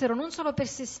piansero non solo per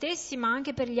se stessi, ma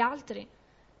anche per gli altri.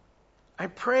 I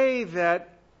pray that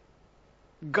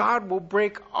God will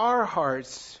break our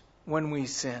hearts when we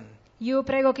sin. Io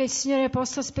prego che il Signore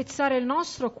possa spezzare il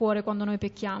nostro cuore quando noi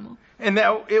pecchiamo And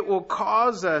that it will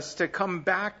cause us to come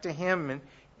back to Him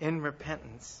in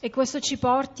repentance. e questo ci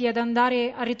porti ad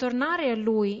andare a ritornare a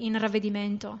Lui in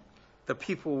ravvedimento. The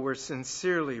people were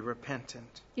sincerely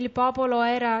repentant. Il popolo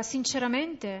era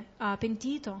sinceramente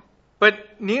pentito.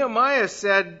 But Nehemiah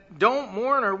said, "Don't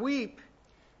mourn or weep.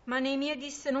 Ma Neemia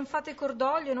disse: non fate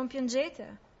cordoglio e non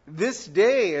piangete, This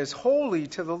day is holy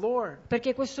to the Lord.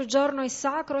 perché questo giorno è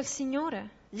sacro al Signore.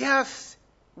 Yes,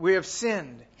 we have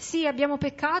sinned. Sì, abbiamo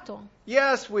peccato.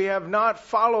 Yes, we have not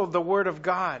followed the word of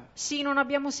God. Sì, non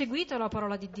abbiamo seguito la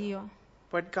parola di Dio.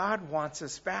 But God wants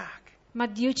us back. Ma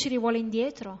Dio ci rivuole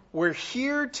indietro. We're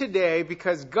here today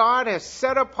because God has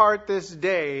set apart this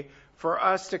day for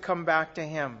us to come back to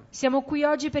Him. Siamo qui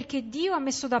oggi perché Dio ha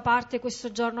messo da parte questo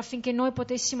giorno affinché noi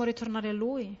potessimo ritornare a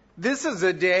Lui. This is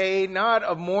a day not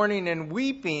of mourning and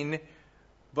weeping,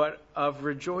 but of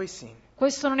rejoicing.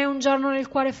 Questo non è un giorno nel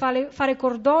quale fare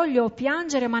cordoglio o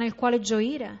piangere, ma nel quale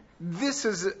gioire. This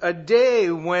is a day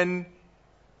when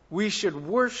we should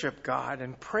worship God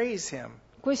and praise Him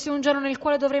Questo è un giorno nel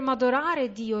quale dovremmo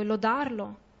adorare Dio e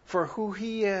lodarlo for who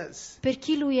He is. per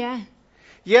chi Lui è.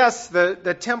 Yes,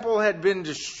 the temple had been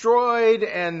destroyed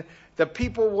and the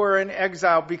people were in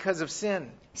exile because of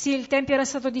sin. Sì, il Tempio era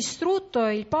stato distrutto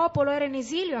e il popolo era in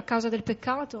esilio a causa del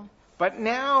peccato, But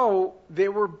now they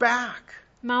were back.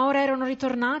 ma ora erano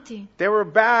ritornati. They were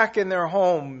back in their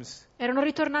homes. Erano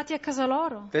ritornati a casa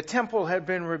loro. The temple had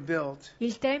been rebuilt.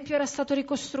 Il Tempio era stato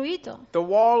ricostruito. The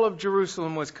wall of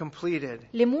Jerusalem was completed.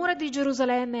 Le mura di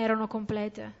Gerusalemme erano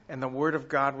complete And the word of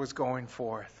God was going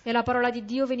forth. e la parola di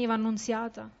Dio veniva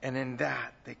annunziata. And in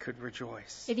that they could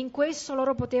rejoice. Ed in questo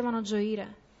loro potevano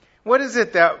gioire. What is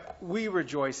it that we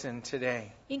rejoice in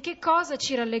today? In che cosa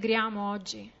ci rallegriamo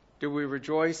oggi? Do we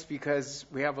rejoice because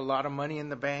we have a lot of money in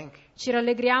the bank? Ci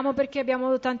rallegriamo perché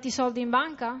abbiamo tanti soldi in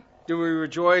banca? Do we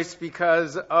rejoice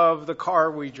because of the car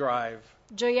we drive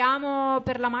Gioiamo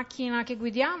per la macchina che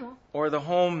guidiamo? or the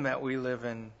home that we live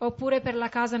in? Oppure per la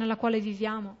casa nella quale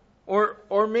viviamo?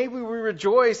 Or maybe we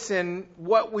rejoice in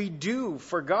what we do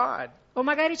for God. O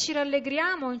magari ci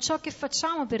rallegriamo in ciò che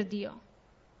facciamo per Dio?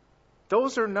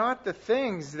 Those are not the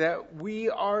things that we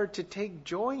are to take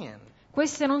joy in.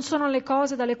 Queste non sono le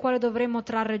cose dalle quali dovremmo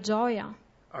trarre gioia,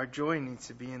 Our joy needs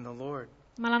to be in the Lord.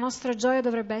 ma la nostra gioia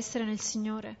dovrebbe essere nel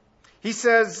Signore. He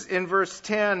says in verse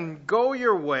 10, "Go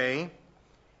your way,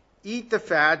 eat the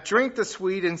fat, drink the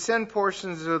sweet, and send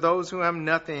portions to those who have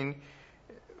nothing,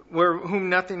 whom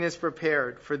nothing is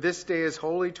prepared. For this day is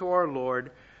holy to our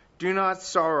Lord. Do not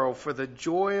sorrow, for the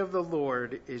joy of the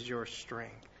Lord is your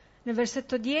strength." Nel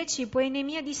versetto 10, poi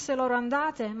Neemia disse loro: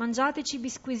 andate, mangiate cibi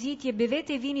squisiti e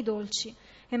bevete vini dolci,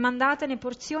 e mandatene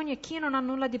porzioni a chi non ha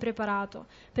nulla di preparato,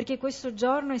 perché questo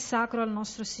giorno è sacro al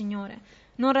nostro Signore.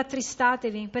 Non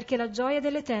rattristatevi, perché la gioia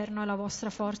dell'Eterno è la vostra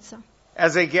forza.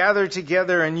 As they gathered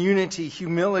together in unity,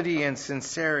 humility, and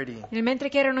sincerity, Nel mentre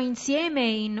che erano insieme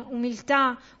in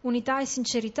umiltà, unità e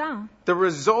sincerità, the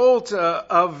result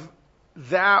of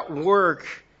that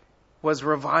work was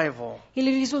revival. il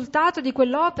risultato di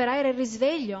quell'opera era il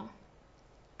risveglio.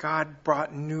 God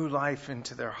brought new life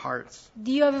into their hearts.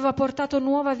 Dio aveva portato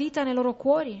nuova vita nei loro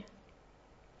cuori,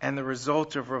 And the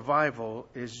result of revival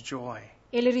is joy.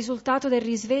 e il risultato del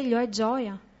risveglio è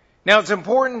gioia. Now it's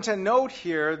important to note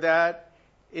here that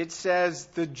it says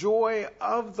the joy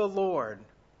of the Lord.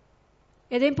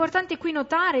 Ed è importante qui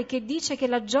notare che dice che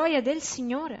la gioia del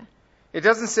Signore. It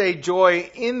doesn't say joy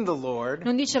in the Lord.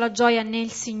 Non dice la gioia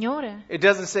nel Signore. It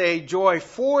doesn't say joy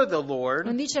for the Non Lord.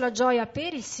 dice la gioia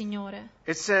per il Signore.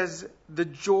 It says the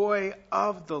joy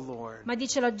of the Lord. Ma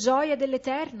dice la gioia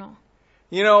dell'Eterno.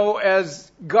 You know, as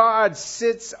God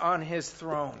sits on his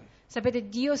throne, Sapete,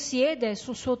 Dio siede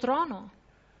sul suo trono.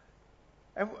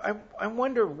 I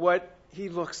wonder what he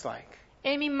looks like.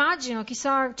 E mi immagino,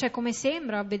 chissà, cioè, come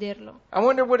sembra a vederlo. I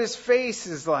wonder what his face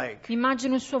is like. Mi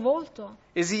immagino il suo volto.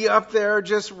 Is he up there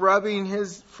just rubbing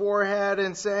his forehead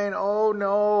and saying, "Oh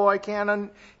no, I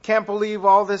can't believe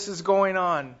all this is going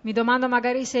on"? Mi domando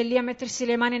magari se è lì a mettersi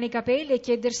le mani nei capelli e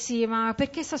chiedersi, ma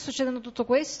perché sta succedendo tutto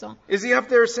questo? Is he up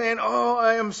there saying, "Oh,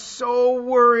 I am so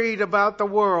worried about the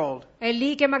world"? È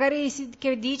lì che magari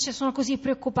che dice, sono così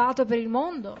preoccupato per il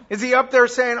mondo. Is he up there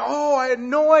saying, "Oh, I had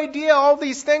no idea all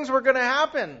these things were going to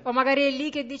happen"? O magari è lì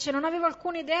che dice, non avevo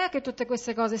alcuna idea che tutte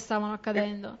queste cose stavano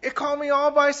accadendo. It caught me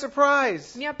all by surprise.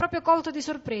 Mi ha proprio colto di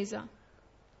sorpresa.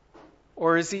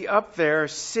 Or is he up there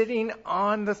sitting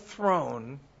on the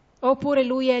throne Oppure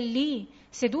lui è lì,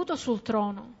 seduto sul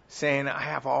trono, saying, "I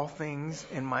have all things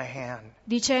in my hand"?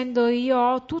 dicendo, io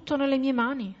ho tutto nelle mie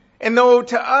mani. And though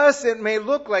to us it may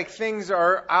look like things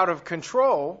are out of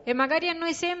control, E magari a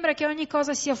noi sembra che ogni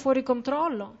cosa sia fuori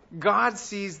controllo, God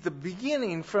sees the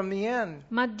beginning from the end.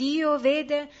 ma Dio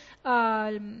vede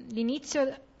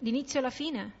l'inizio e la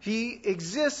fine. He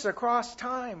exists across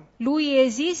time. Lui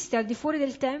esiste al di fuori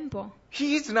del tempo.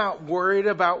 He's not worried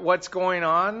about what's going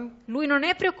on Lui non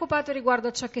è preoccupato riguardo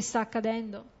a ciò che sta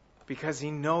accadendo, because he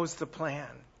knows the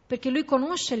plan perché lui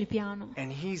conosce il piano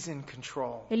and he's in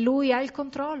control. e lui ha il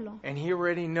controllo And he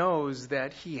already knows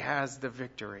that he has the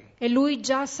victory. e lui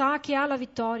già sa che ha la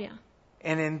vittoria.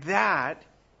 And in that,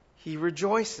 he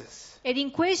rejoices. Ed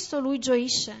in questo lui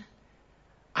gioisce.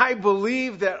 I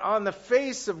believe that on the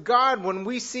face of God, when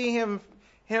we see him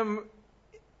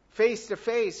face to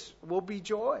face, will be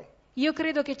joy. Io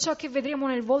credo che ciò che vedremo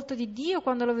nel volto di Dio,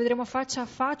 quando lo vedremo faccia a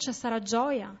faccia, sarà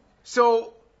gioia.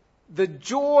 So, the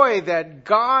joy that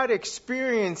God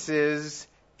experiences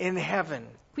in heaven,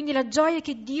 Quindi la gioia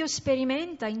che Dio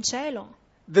sperimenta in cielo,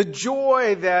 the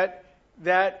joy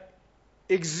that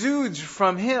exudes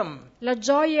from him, la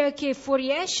gioia che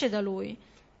fuoriesce da lui,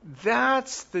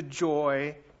 that's the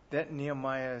joy that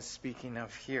Nehemiah is speaking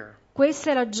of here.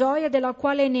 questa è la gioia della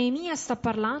quale Neemia sta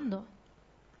parlando.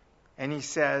 And he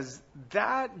says,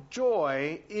 that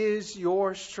joy is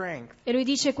your strength. E lui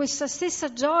dice, questa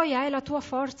stessa gioia è la tua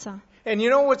forza. And you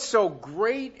know what's so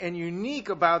great and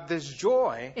unique about this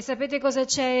joy E sapete cosa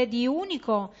c'è di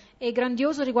unico e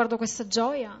grandioso riguardo questa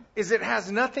gioia? is it has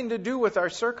nothing to do with our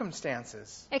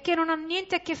circumstances. È che non ha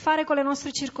niente a che fare con le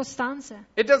nostre circostanze.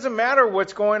 It doesn't matter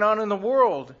what's going on in the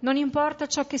world. Non importa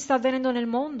ciò che sta avvenendo nel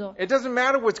mondo. It doesn't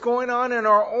matter what's going on in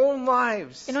our own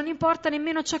lives. E non importa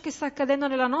nemmeno ciò che sta accadendo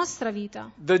nella nostra vita.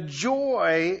 The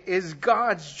joy is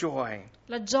God's joy.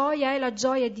 La gioia è la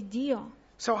gioia di Dio.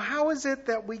 So how is it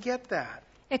that we get that?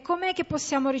 E com'è che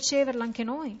possiamo riceverla anche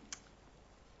noi?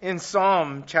 In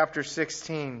Psalm chapter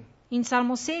 16, In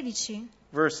Salmo 16,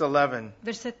 verse 11,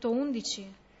 versetto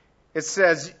 11, it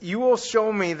says, "You will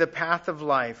show me the path of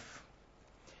life.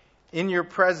 In your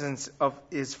presence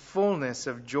is fullness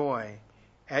of joy.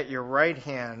 At your right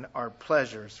hand are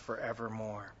pleasures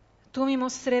forevermore." tu mi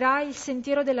mostrerai il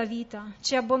sentiero della vita,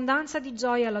 c'è abbondanza di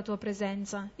gioia alla tua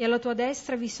presenza, e alla tua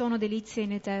destra vi sono delizie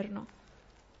in eterno.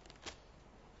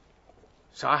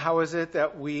 So how is it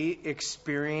that we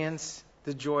experience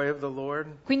the joy of the Lord?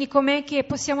 Quindi com'è che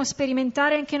possiamo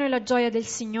sperimentare anche noi la gioia del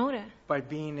Signore? By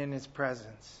being in His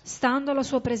presence. Stando alla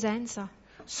sua presenza.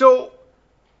 So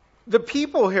the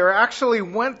people here actually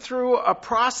went through a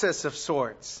process of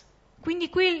sorts. Quindi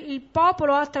qui il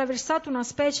popolo ha attraversato una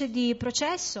specie di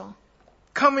processo,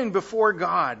 Coming before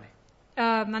God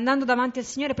andando davanti al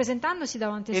Signore, presentandosi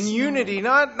davanti al in Signore. unity,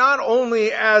 not only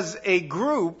as a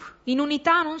group, In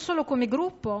unità non solo come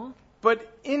gruppo, but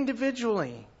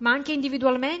individually. ma anche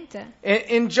individualmente.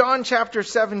 In John chapter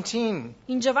 17,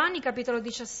 In Giovanni capitolo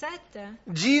 17,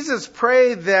 Jesus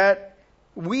prayed that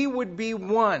we would be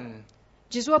one.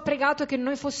 Gesù ha pregato che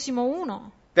noi fossimo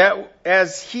uno, That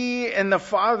as He and the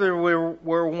Father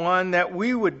were one, that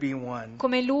we would be one.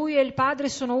 come Lui e il Padre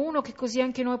sono uno, che così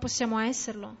anche noi possiamo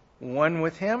esserlo. One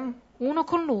with Him Uno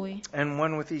con Lui and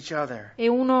one with each other. e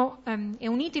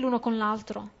uniti l'uno con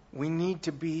l'altro. We need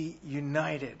to be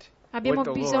united Abbiamo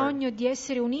with the Lord. bisogno di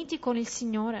essere uniti con il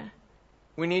Signore.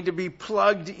 We need to be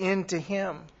plugged into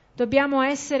Him. Dobbiamo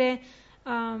essere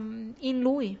in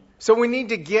Lui. So we need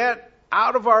to get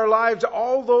out of our lives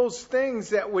all those things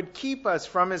that would keep us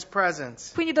from His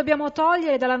presence. Quindi dobbiamo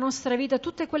togliere dalla nostra vita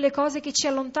tutte quelle cose che ci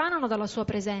allontanano dalla sua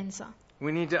presenza.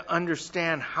 We need to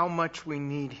understand how much we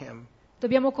need Him.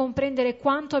 Dobbiamo comprendere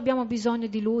quanto abbiamo bisogno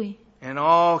di Lui. In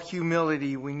all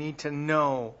humility, we need to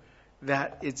know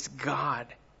that it's God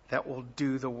that will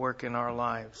do the work in our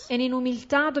lives. E in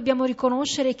umiltà dobbiamo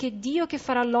riconoscere che è Dio che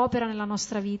farà l'opera nella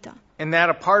nostra vita. And that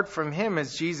apart from Him,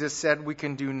 as Jesus said, we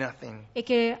can do nothing. E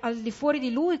che al di fuori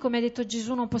di Lui, come ha detto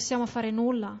Gesù, non possiamo fare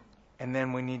nulla. And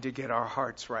then we need to get our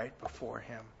hearts right before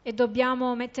Him. E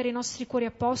dobbiamo mettere i nostri cuori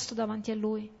a posto davanti a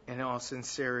Lui. In all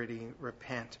sincerity,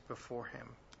 repent before Him.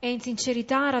 E in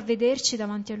sincerità ravvederci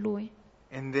davanti a Lui.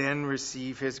 And then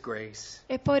receive His grace.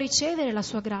 E poi ricevere la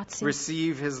sua grazia.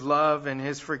 Receive His love and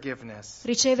His forgiveness.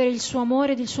 Ricevere il suo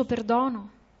amore ed il suo perdono.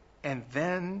 And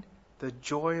then the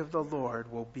joy of the Lord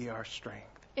will be our strength.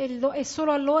 E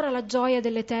solo allora la gioia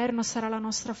dell'Eterno sarà la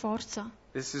nostra forza.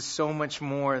 This is so much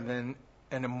more than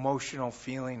an emotional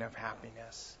feeling of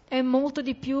happiness. È molto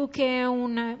di più che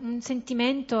un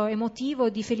sentimento emotivo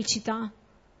di felicità,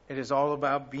 It is all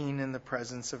about being in the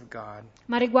presence of God.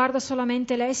 ma riguarda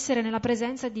solamente l'essere nella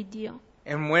presenza di Dio.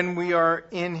 And when we are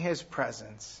in His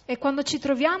presence, E quando ci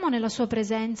troviamo nella sua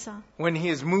presenza, when He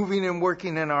is moving and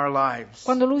working in our lives,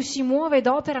 quando Lui si muove ed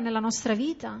opera nella nostra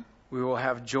vita, we will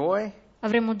have joy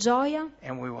avremo gioia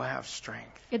and we will have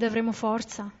strength. ed avremo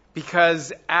forza.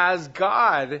 Because as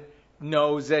God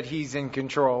knows that He's in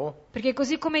control, Perché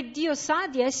così come Dio sa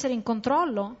di essere in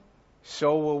controllo,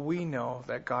 so will we know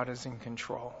that God is in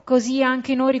control così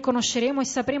anche noi riconosceremo e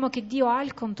sapremo che Dio ha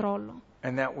il controllo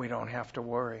and that we don't have to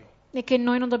worry. e che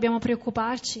noi non dobbiamo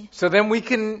preoccuparci. So then we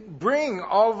can bring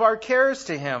all of our cares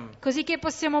to Him Così che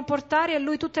possiamo portare a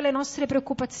Lui tutte le nostre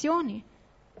preoccupazioni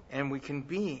and we can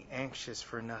be anxious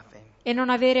for nothing e non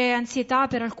avere ansietà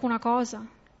per alcuna cosa.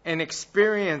 and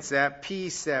experience that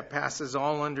peace that passes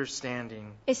all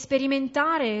understanding E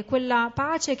sperimentare quella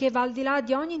pace che va al di là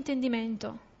di ogni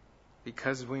intendimento,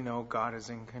 because we know God is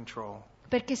in control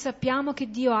perché sappiamo che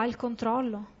Dio ha il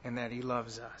controllo and that He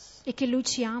loves us. e che Lui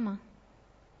ci ama.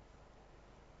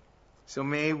 So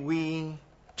may we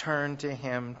turn to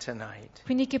Him tonight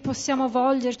Quindi che possiamo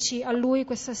volgerci a Lui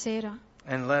questa sera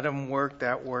and let Him work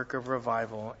that work of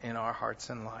revival in our hearts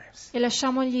and lives. e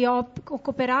lasciamogli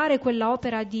operare quella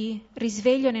opera di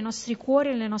risveglio nei nostri cuori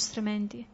e nelle nostre menti.